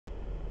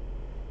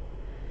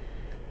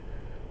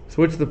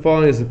So which of the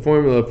following is the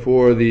formula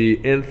for the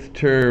nth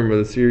term of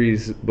the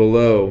series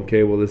below?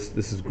 Okay, well this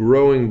is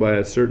growing by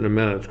a certain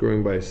amount. It's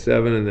growing by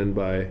 7 and then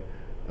by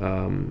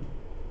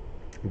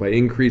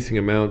increasing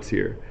amounts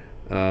here,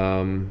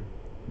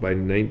 by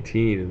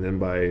 19 and then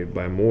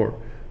by more.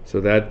 So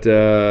that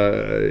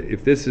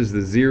if this is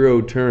the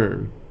 0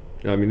 term,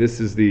 I mean this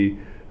is the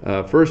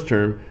first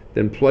term,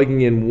 then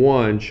plugging in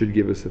 1 should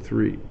give us a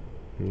 3.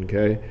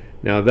 Okay,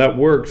 now that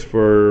works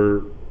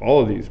for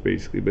all of these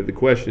basically, but the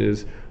question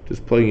is, does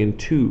plugging in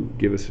 2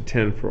 give us a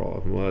 10 for all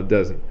of them? Well, it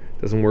doesn't.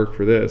 It doesn't work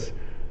for this.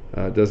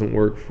 It doesn't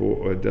work for,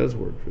 or it does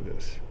work for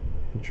this.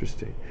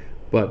 Interesting.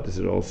 But does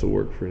it also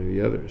work for any of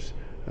the others?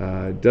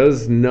 It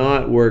does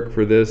not work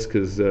for this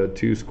because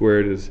 2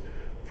 squared is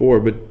 4,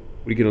 but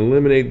we can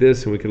eliminate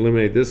this and we can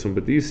eliminate this one,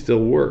 but these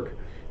still work.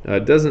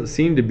 It doesn't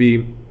seem to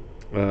be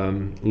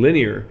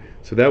linear,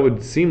 so that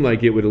would seem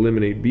like it would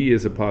eliminate B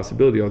as a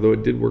possibility, although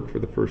it did work for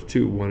the first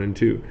two, 1 and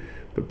 2.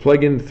 But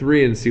plug in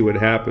 3 and see what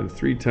happens.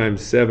 3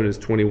 times 7 is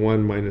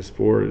 21, minus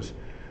 4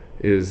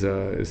 is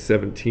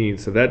 17.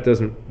 So that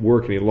doesn't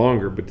work any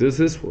longer. But does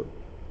this work?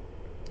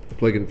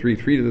 Plug in 3.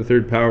 3 to the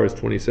third power is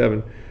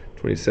 27.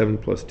 27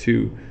 plus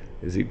 2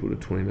 is equal to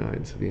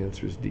 29. So the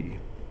answer is D.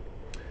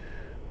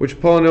 Which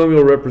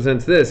polynomial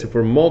represents this? If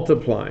we're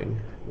multiplying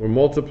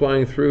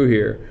through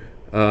here.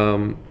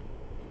 Now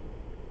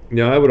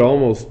I would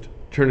almost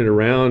turn it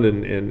around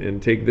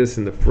and take this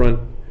in the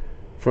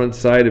front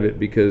side of it,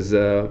 because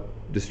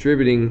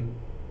distributing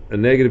a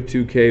negative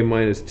 2k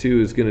minus 2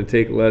 is going to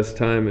take less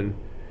time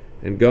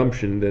and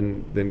gumption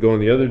than going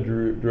the other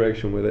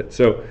direction with it.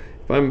 So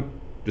if I'm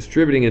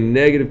distributing a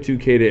negative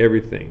 2k to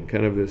everything,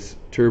 kind of this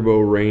turbo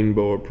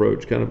rainbow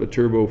approach, kind of a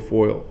turbo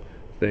foil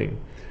thing,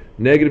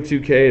 negative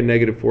 2k and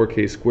negative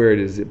 4k squared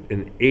is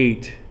an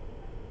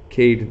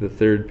 8k to the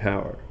third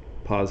power,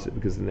 positive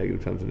because the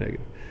negative times the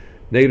negative.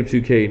 Negative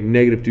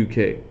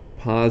 2k,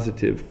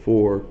 positive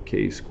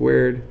 4k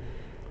squared.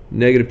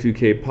 Negative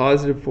 2k,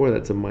 positive 4,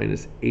 that's a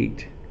minus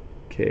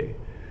 8k.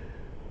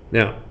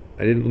 Now,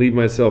 I didn't leave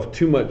myself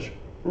too much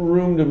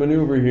room to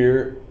maneuver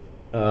here,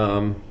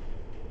 but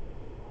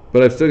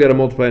I've still got to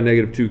multiply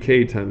negative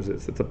 2k times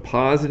this. That's a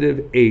positive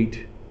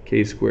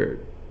 8k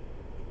squared.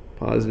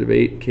 Positive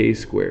 8k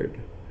squared.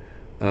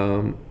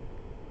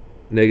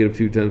 Negative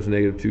 2 times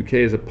negative 2k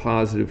is a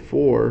positive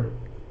 4k.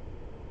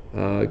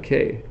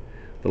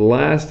 The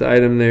last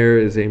item there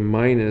is a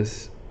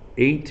minus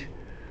 8.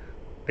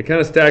 I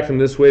kind of stacked them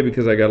this way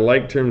because I got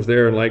like terms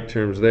there and like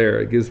terms there.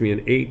 It gives me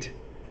an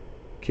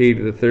 8k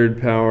to the third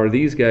power.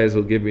 These guys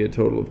will give me a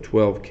total of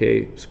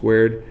 12k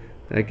squared.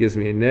 That gives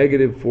me a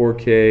negative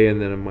 4k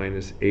and then a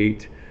minus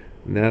 8.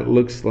 And that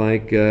looks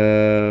like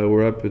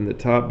we're up in the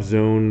top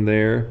zone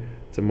there.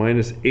 It's a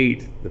minus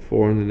 8, the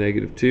 4 and the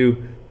negative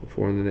 2, the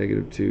 4 and the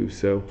negative 2.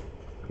 So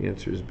the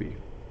answer is B.